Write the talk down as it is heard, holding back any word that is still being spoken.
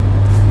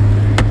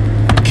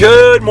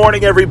Good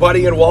morning,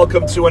 everybody, and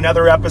welcome to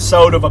another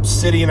episode of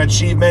Obsidian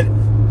Achievement.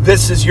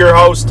 This is your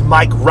host,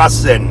 Mike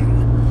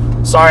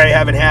Russin. Sorry I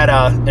haven't had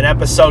an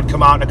episode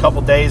come out in a couple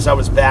days. I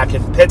was back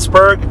in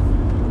Pittsburgh.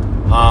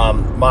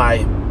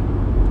 My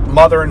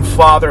mother and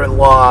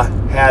father-in-law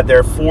had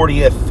their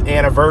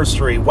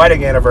 40th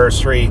wedding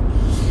anniversary,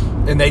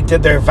 and they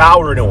did their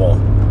vow renewal.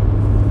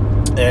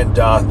 And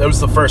that was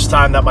the first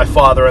time that my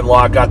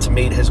father-in-law got to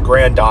meet his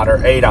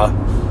granddaughter, Ada.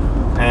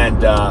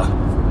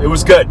 And it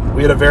was good.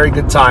 We had a very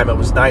good time. It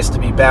was nice to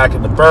be back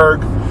in the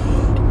Berg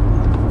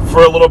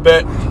for a little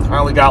bit. I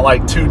only got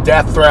like 2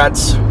 death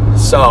threats.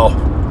 So,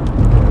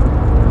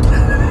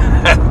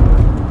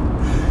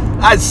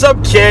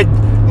 some kid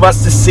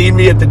must have seen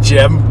me at the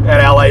gym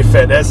at LA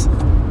Fitness.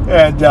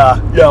 And,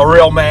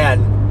 real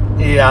man.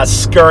 He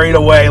scurried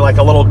away like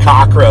a little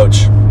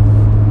cockroach.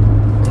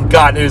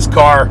 Got in his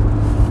car.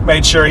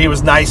 Made sure he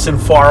was nice and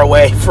far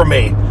away from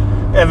me.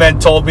 And then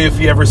told me if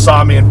he ever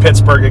saw me in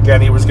Pittsburgh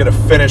again, he was going to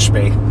finish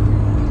me.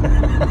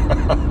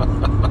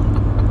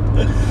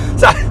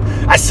 So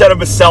I sent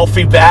him a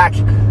selfie back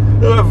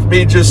of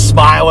me just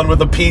smiling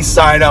with a peace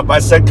sign up. I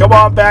said, come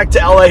on back to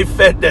LA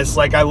Fitness.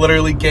 Like, I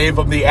literally gave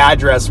him the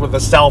address with a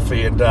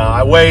selfie. And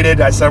I waited.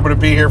 I said, I'm going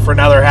to be here for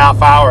another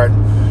half hour.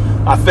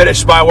 And I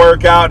finished my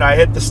workout, and I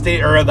hit the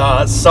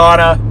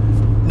sauna.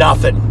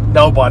 Nothing.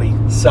 Nobody.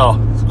 So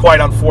it's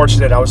quite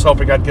unfortunate. I was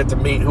hoping I'd get to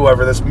meet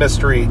whoever this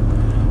mystery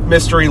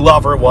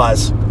lover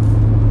was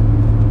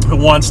who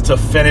wants to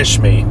finish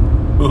me.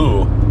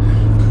 Ooh.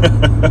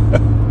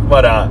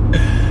 But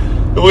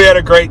we had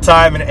a great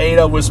time, and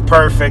Ada was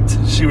perfect.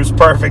 She was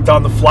perfect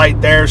on the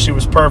flight there. She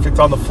was perfect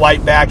on the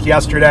flight back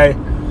yesterday.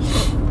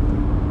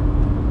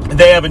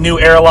 They have a new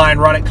airline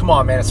running. Come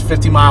on, man, it's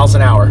 50 miles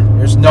an hour.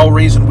 There's no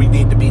reason we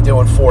need to be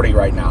doing 40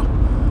 right now.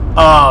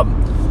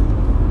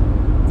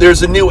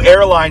 There's a new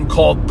airline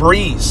called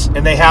Breeze,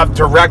 and they have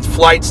direct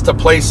flights to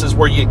places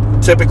where you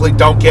typically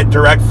don't get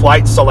direct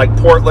flights. So like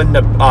Portland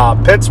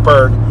to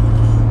Pittsburgh,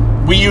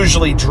 we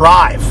usually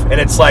drive,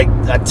 and it's like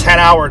a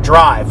 10-hour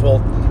drive. Well,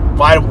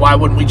 why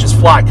wouldn't we just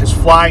fly? Because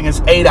flying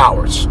is 8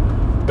 hours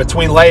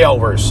between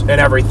layovers and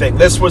everything.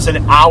 This was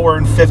an hour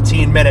and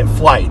 15-minute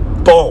flight.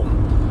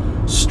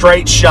 Boom.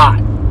 Straight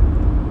shot.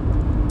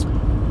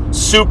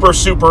 Super,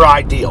 super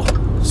ideal.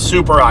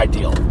 Super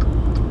ideal.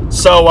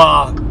 So,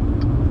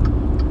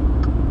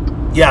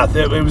 yeah,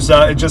 it was.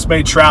 It just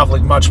made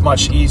traveling much,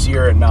 much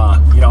easier, and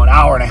an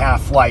hour and a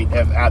half flight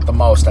at the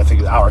most. I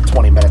think an hour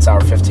 20 minutes, hour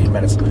 15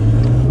 minutes.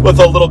 With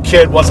a little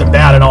kid wasn't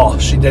bad at all.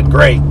 She did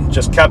great.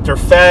 Just kept her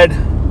fed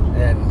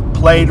and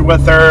played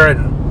with her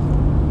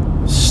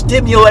and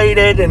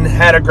stimulated and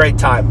had a great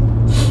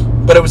time.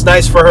 But it was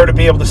nice for her to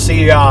be able to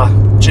see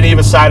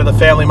Geneva's side of the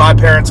family. My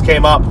parents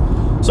came up,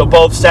 so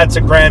both sets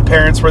of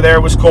grandparents were there.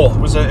 It was cool. It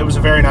was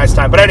a very nice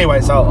time. But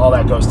anyways, all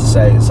that goes to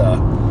say is.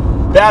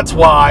 That's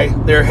why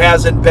there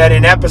hasn't been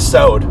an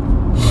episode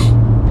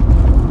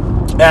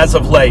as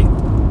of late.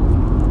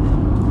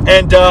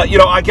 And,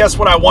 I guess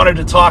what I wanted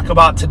to talk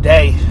about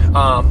today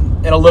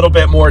in a little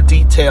bit more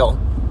detail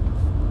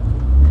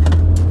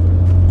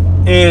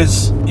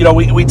is,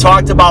 we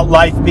talked about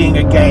life being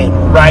a game,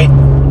 right?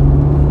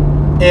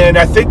 And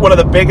I think one of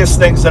the biggest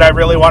things that I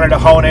really wanted to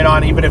hone in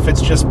on, even if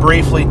it's just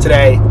briefly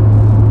today,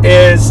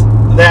 is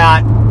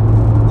that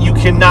you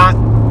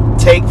cannot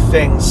take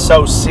things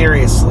so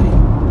seriously.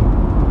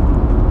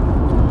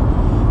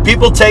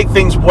 People take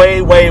things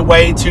way, way,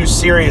 way too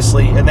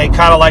seriously, and they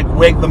kind of like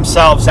wig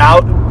themselves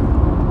out,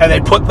 and they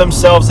put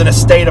themselves in a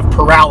state of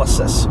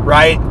paralysis,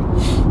 right?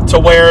 To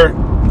where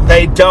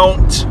they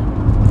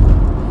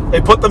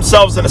put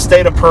themselves in a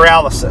state of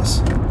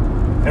paralysis.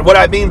 And what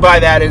I mean by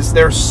that is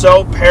they're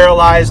so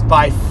paralyzed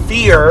by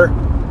fear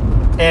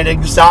and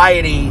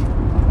anxiety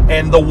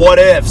and the what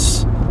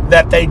ifs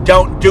that they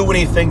don't do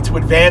anything to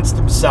advance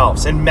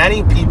themselves. And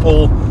many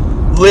people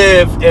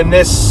live in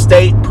this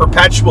state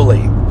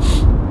perpetually.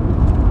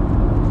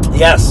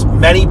 Yes,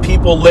 many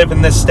people live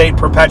in this state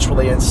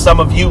perpetually, and some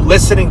of you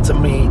listening to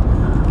me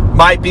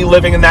might be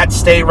living in that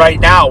state right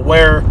now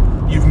where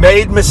you've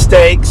made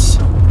mistakes,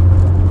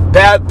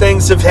 bad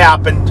things have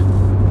happened,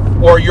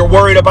 or you're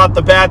worried about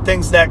the bad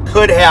things that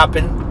could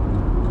happen,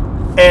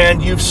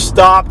 and you've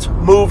stopped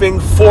moving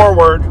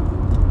forward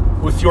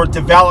with your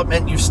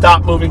development. You've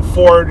stopped moving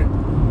forward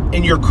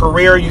in your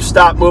career. You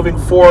stopped moving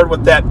forward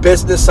with that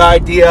business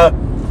idea.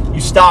 You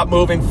stopped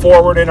moving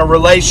forward in a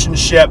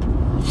relationship.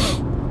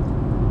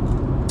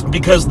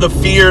 Because the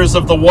fears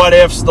of the what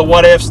ifs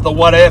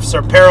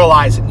are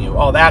paralyzing you.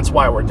 Oh, that's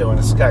why we're doing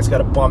this. This guy's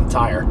got a bum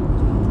tire.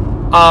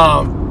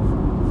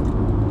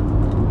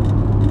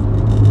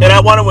 And I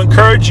want to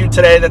encourage you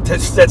today that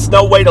that's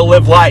no way to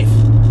live life.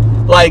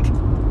 Like,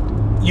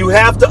 you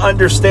have to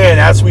understand,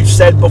 as we've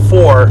said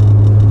before,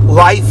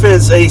 life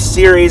is a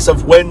series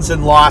of wins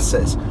and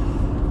losses.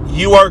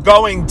 You are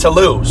going to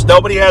lose.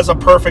 Nobody has a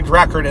perfect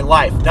record in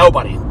life.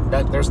 Nobody.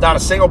 There's not a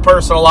single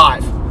person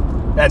alive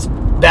that's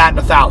batting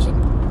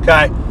 1,000.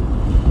 Okay?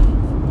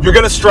 You're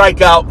going to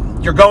strike out.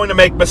 You're going to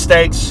make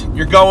mistakes.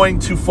 You're going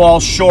to fall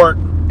short.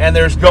 And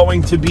there's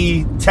going to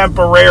be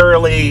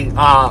temporarily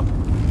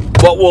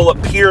what will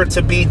appear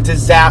to be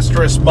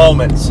disastrous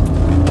moments.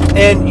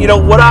 And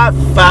what I've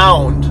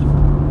found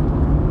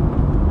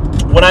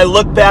when I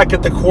look back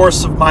at the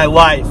course of my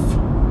life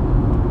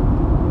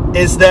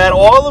is that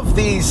all of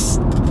these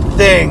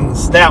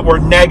things that were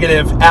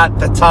negative at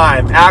the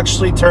time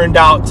actually turned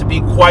out to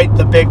be quite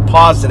the big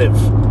positive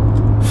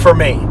for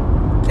me.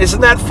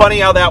 Isn't that funny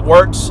how that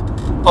works?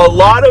 A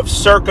lot of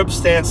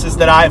circumstances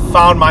that I have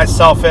found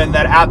myself in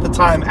that at the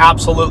time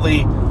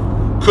absolutely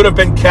could have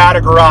been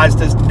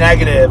categorized as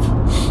negative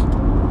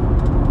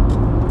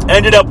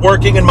ended up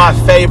working in my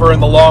favor in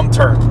the long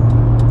term.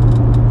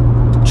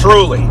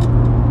 Truly.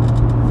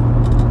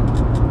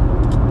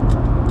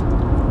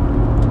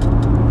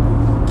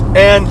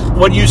 And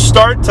when you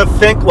start to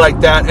think like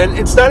that, and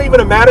it's not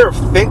even a matter of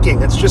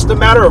thinking, it's just a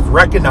matter of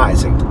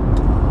recognizing.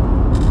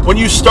 When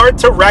you start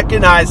to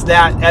recognize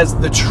that as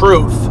the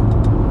truth,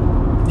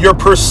 your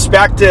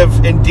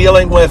perspective in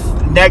dealing with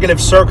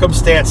negative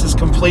circumstances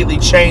completely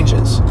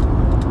changes.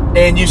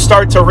 And you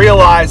start to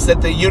realize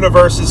that the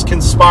universe is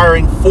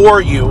conspiring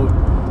for you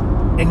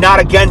and not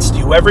against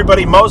you.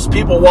 Most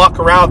people walk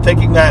around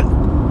thinking that,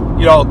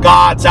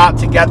 God's out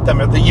to get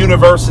them, or the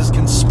universe is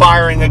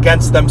conspiring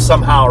against them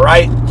somehow,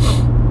 right?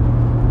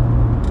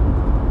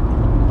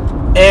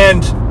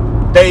 And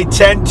they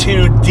tend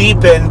to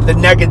deepen the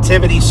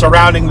negativity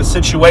surrounding the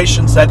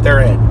situations that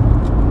they're in.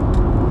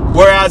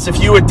 Whereas if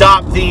you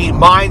adopt the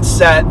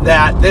mindset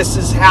that this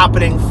is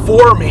happening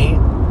for me,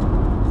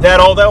 that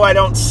although I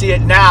don't see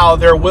it now,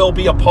 there will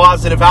be a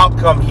positive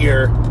outcome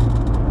here,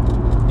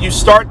 you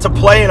start to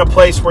play in a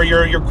place where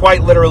you're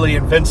quite literally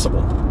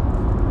invincible.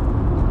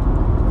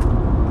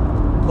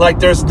 Like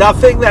there's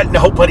nothing that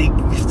nobody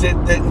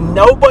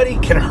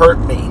can hurt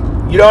me.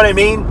 You know what I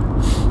mean?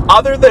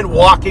 Other than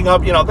walking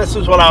up, this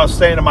is what I was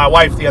saying to my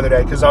wife the other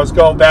day because I was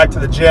going back to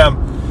the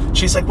gym.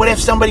 She's like, what if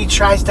somebody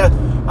tries to...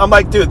 I'm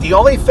like, dude, the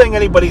only thing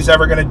anybody's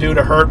ever going to do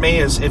to hurt me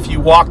is if you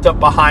walked up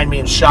behind me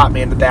and shot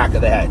me in the back of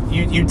the head.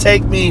 You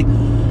take me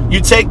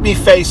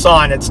face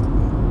on, it's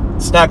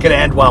not going to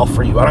end well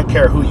for you. I don't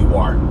care who you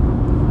are.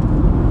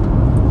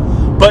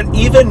 But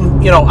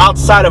even,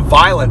 outside of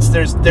violence,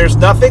 there's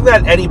nothing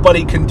that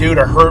anybody can do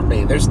to hurt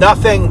me. There's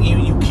nothing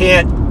you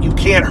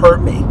can't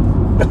hurt me.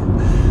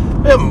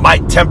 It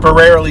might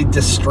temporarily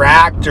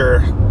distract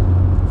or,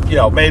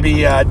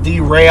 maybe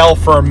derail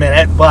for a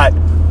minute, but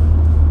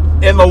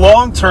in the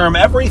long term,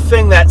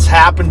 everything that's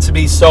happened to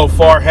me so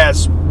far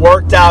has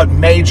worked out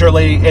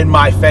majorly in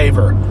my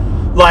favor.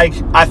 Like,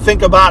 I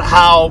think about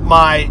how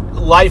my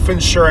life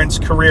insurance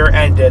career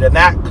ended, and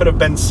that could have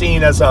been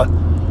seen as a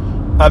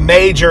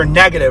major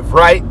negative,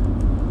 right?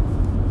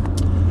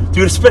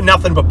 Dude, it's been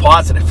nothing but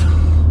positive.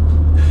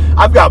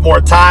 I've got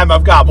more time,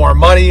 I've got more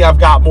money, I've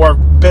got more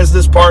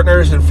business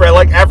partners and friends.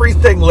 Like,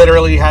 everything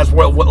literally has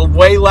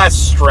way less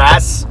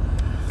stress.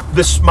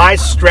 My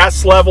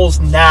stress levels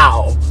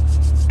now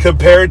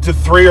compared to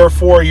 3 or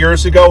 4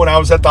 years ago when I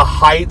was at the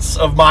heights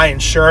of my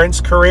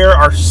insurance career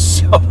are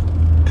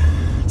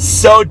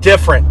so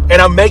different.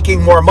 And I'm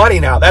making more money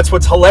now. That's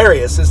what's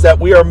hilarious, is that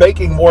we are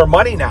making more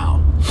money now.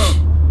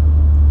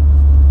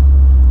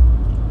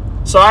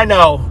 So I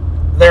know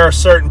there are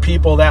certain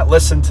people that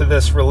listen to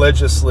this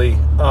religiously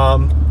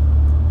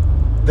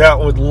that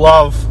would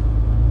love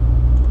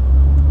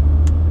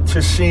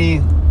to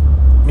see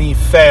me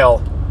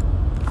fail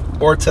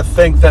or to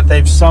think that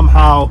they've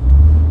somehow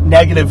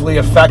negatively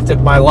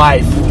affected my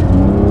life.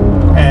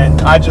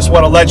 And I just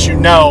want to let you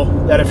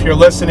know that if you're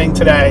listening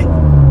today,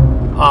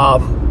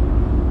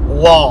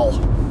 LOL,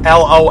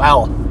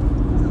 LOL.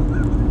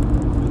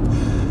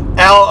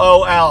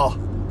 LOL.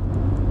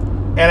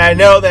 And I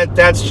know that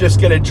that's just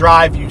going to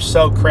drive you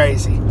so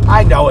crazy.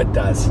 I know it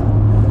does.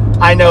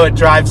 I know it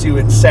drives you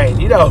insane.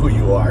 You know who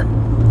you are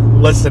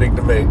listening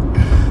to me.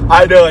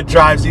 I know it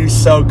drives you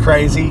so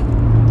crazy.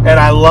 And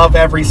I love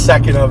every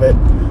second of it.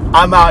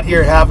 I'm out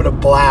here having a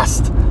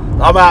blast.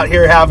 I'm out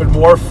here having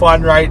more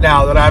fun right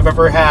now than I've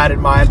ever had in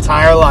my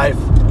entire life.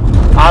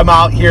 I'm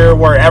out here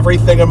where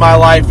everything in my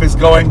life is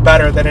going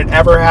better than it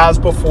ever has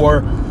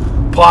before.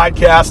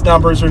 Podcast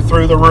numbers are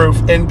through the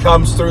roof.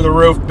 Income's through the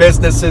roof.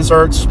 Businesses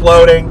are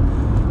exploding.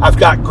 I've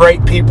got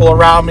great people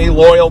around me,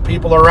 loyal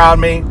people around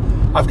me.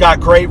 I've got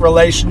great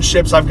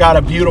relationships. I've got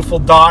a beautiful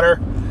daughter.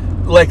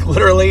 Like,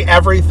 literally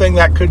everything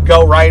that could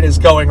go right is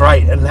going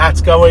right. And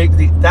that's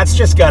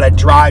just got to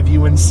drive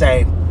you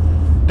insane,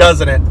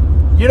 doesn't it?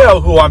 You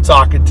know who I'm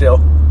talking to.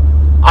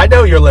 I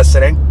know you're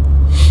listening.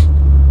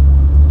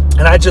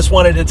 And I just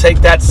wanted to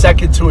take that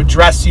second to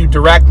address you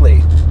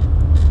directly.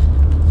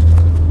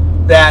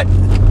 That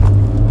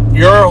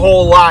your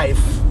whole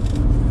life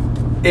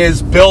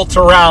is built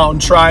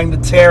around trying to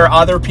tear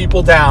other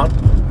people down.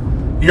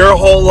 Your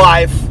whole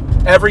life,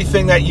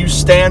 everything that you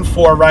stand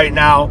for right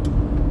now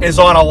is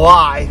on a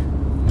lie.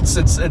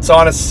 It's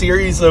on a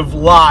series of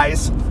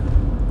lies.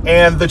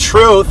 And the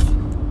truth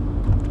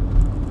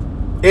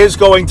is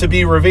going to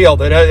be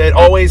revealed. It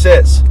always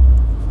is.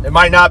 It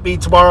might not be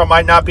tomorrow. It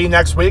might not be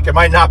next week. It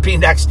might not be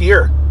next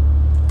year.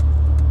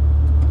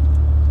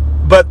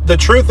 But the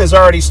truth has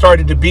already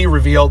started to be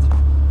revealed.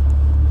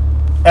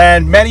 And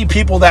And many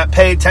people that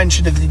pay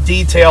attention to the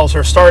details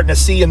are starting to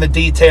see in the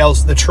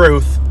details the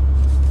truth.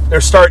 They're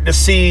starting to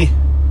see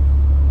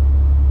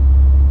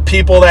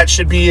people that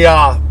should be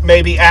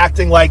maybe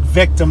acting like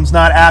victims,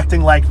 not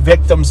acting like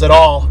victims at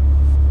all.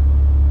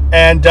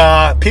 And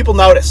people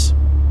notice.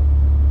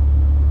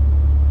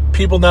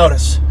 People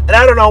notice. And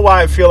I don't know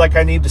why I feel like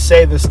I need to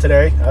say this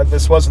today.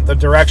 This wasn't the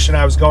direction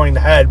I was going to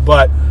head,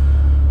 but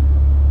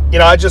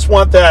I just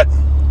want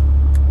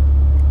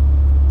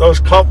those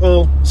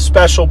couple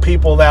special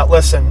people that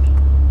listen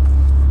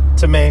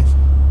to me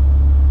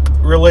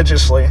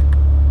religiously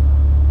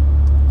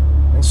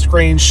and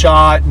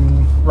screenshot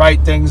and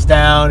write things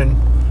down, and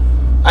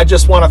I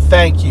just want to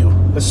thank you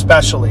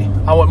especially.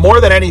 More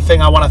than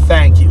anything, I want to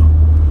thank you.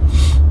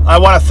 I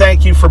want to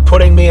thank you for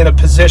putting me in a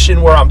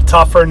position where I'm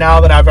tougher now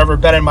than I've ever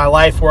been in my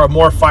life, where I'm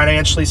more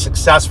financially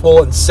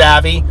successful and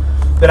savvy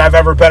than I've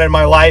ever been in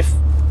my life.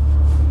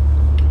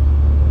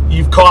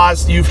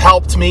 You've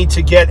helped me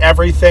to get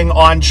everything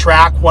on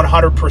track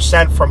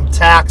 100%, from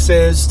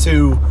taxes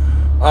to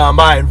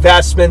my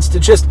investments to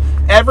just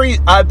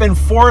I've been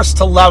forced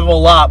to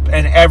level up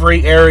in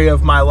every area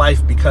of my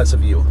life because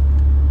of you.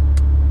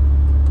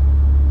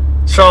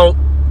 So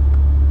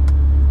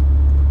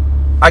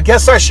I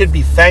guess I should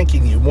be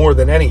thanking you more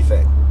than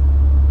anything.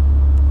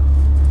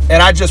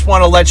 And I just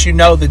want to let you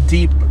know the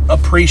deep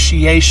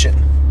appreciation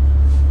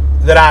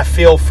that I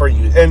feel for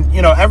you. And,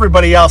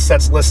 everybody else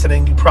that's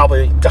listening,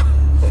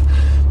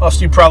 most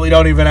of you probably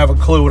don't even have a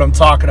clue what I'm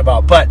talking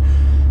about. But,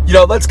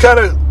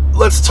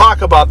 let's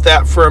talk about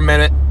that for a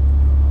minute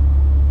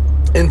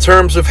in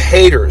terms of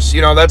haters.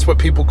 That's what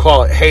people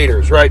call it,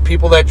 haters, right?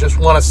 People that just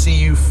want to see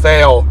you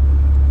fail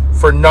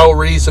for no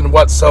reason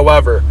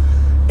whatsoever.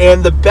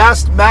 And the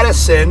best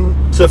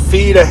medicine to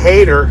feed a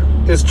hater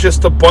is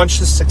just a bunch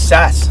of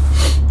success.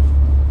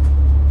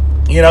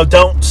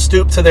 Don't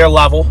stoop to their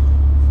level.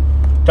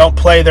 Don't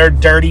play their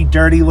dirty,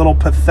 dirty little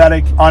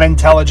pathetic,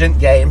 unintelligent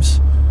games.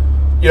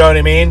 You know what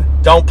I mean?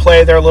 Don't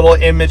play their little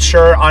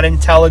immature,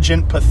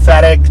 unintelligent,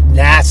 pathetic,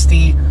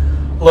 nasty,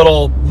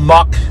 little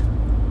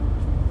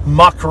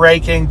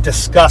muck-raking,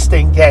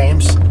 disgusting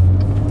games.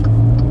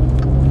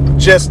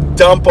 Just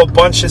dump a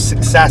bunch of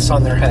success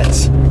on their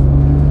heads.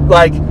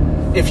 Like,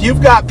 if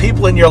you've got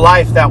people in your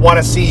life that want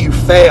to see you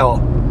fail,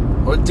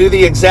 do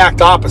the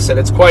exact opposite.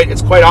 It's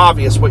quite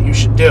obvious what you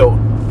should do.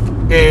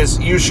 Is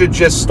you should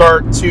just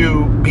start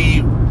to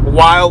be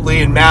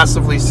wildly and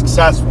massively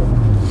successful.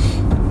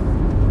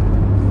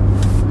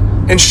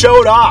 And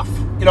show it off.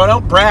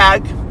 Don't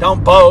brag,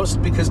 don't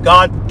boast, because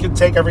God can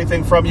take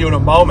everything from you in a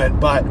moment,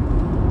 but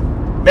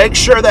make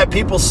sure that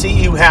people see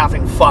you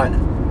having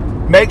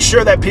fun. Make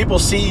sure that people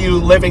see you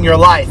living your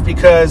life,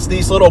 because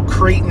these little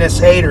cretinous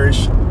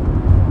haters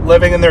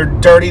living in their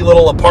dirty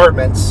little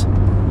apartments,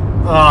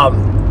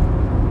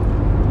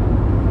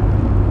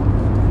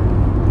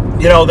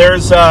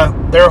 there's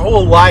their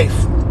whole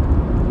life,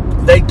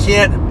 they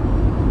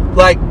can't,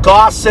 like,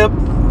 gossip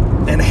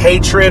and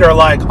hatred are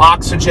like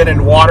oxygen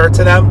and water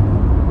to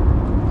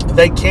them.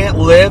 They can't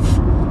live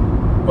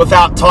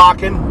without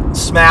talking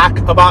smack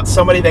about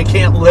somebody. They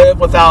can't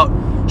live without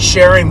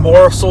sharing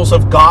morsels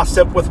of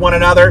gossip with one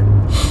another.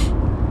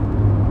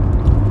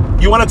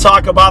 You want to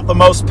talk about the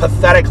most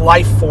pathetic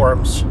life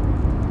forms.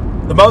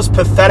 The most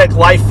pathetic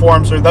life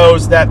forms are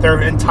those that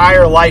their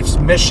entire life's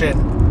mission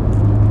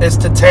is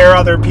to tear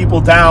other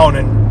people down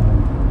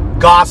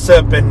and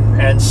gossip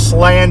and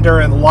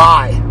slander and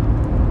lie.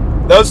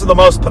 Those are the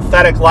most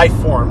pathetic life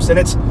forms. And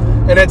it's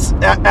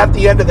at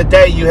the end of the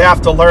day, you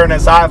have to learn,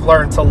 as I've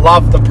learned, to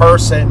love the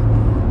person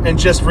and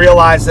just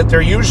realize that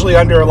they're usually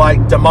under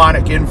like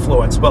demonic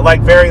influence, but like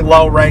very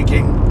low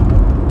ranking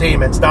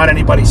demons, not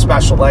anybody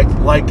special, like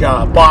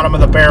bottom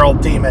of the barrel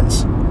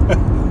demons.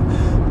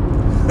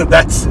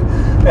 That's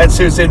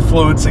who's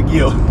influencing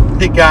you.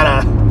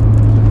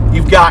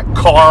 You've got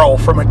Carl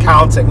from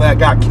accounting that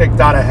got kicked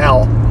out of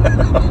hell.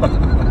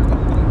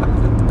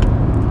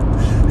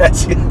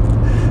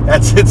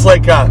 It's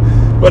like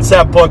what's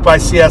that book by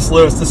C.S.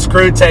 Lewis, The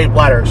Screw Tape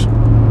Letters,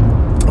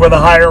 where the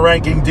higher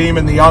ranking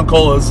demon, the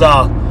uncle, is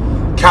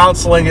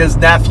counseling his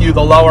nephew,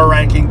 the lower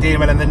ranking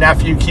demon, and the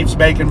nephew keeps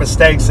making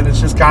mistakes, and it's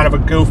just kind of a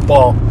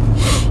goofball.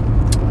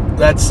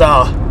 That's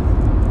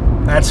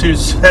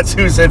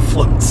who's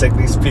influencing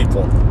these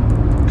people.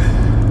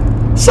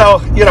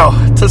 So,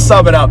 to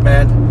sum it up,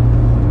 man,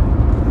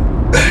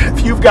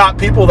 if you've got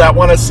people that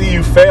want to see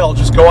you fail,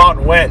 just go out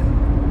and win.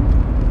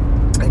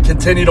 And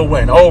continue to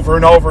win over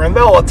and over. And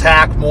they'll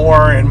attack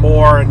more and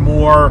more and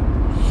more.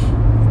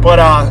 But,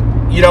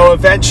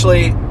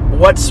 eventually,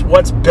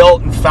 what's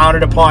built and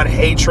founded upon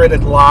hatred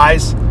and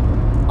lies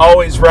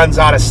always runs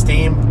out of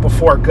steam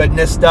before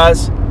goodness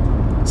does.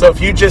 So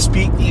if you just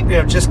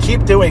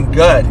keep doing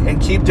good and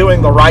keep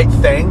doing the right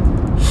thing,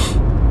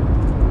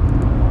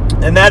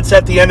 and that's,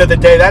 at the end of the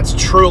day, that's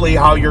truly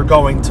how you're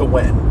going to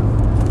win,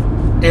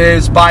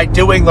 is by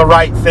doing the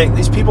right thing.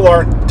 These people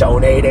aren't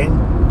donating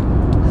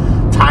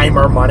time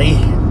or money.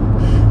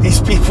 These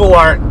people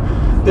aren't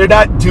they're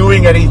not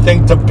doing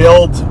anything to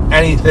build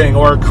anything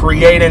or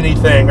create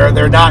anything, or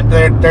they're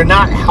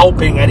not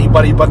helping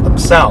anybody but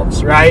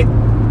themselves, right?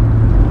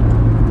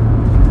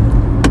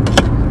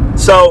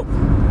 So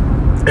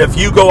if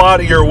you go out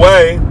of your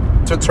way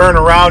to turn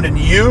around and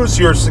use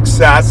your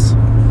success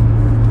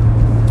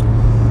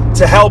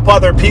to help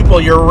other people,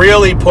 you're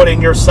really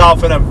putting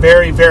yourself in a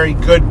very, very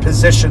good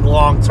position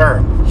long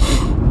term.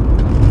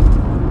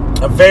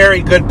 A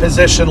very good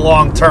position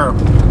long term.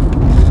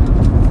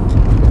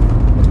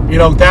 You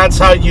know, that's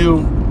how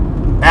you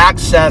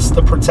access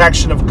the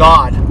protection of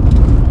God.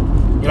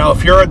 You know,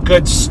 if you're a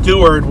good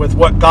steward with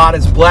what God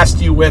has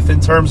blessed you with in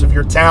terms of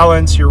your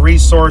talents, your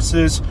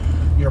resources,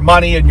 your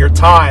money, and your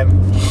time,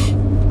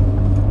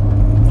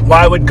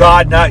 why would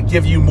God not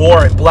give you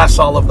more and bless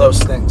all of those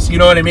things? You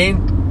know what I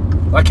mean?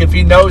 Like, if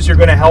he knows you're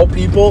going to help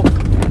people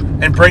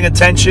and bring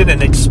attention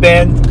and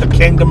expand the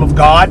kingdom of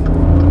God,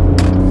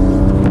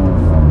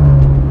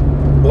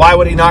 why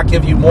would he not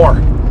give you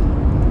more?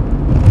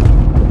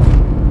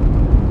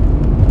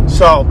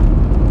 So,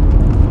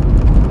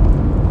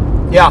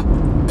 yeah,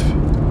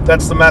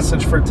 that's the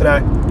message for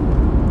today.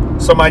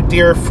 So my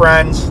dear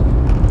friends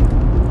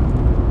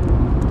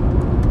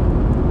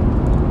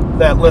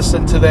that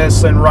listen to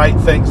this and write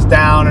things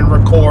down and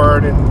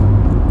record, and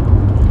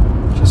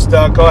just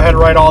go ahead and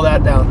write all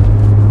that down.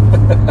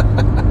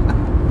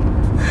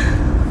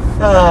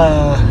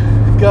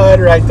 Go ahead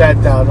and write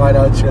that down, why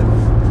don't you?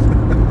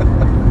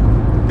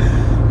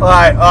 All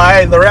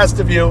right, the rest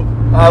of you,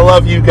 I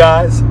love you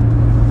guys.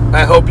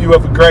 I hope you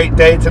have a great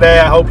day today.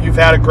 I hope you've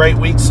had a great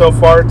week so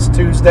far. It's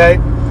Tuesday.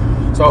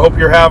 So I hope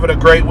you're having a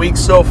great week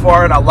so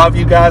far, and I love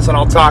you guys, and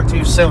I'll talk to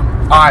you soon.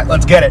 All right,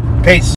 let's get it. Peace.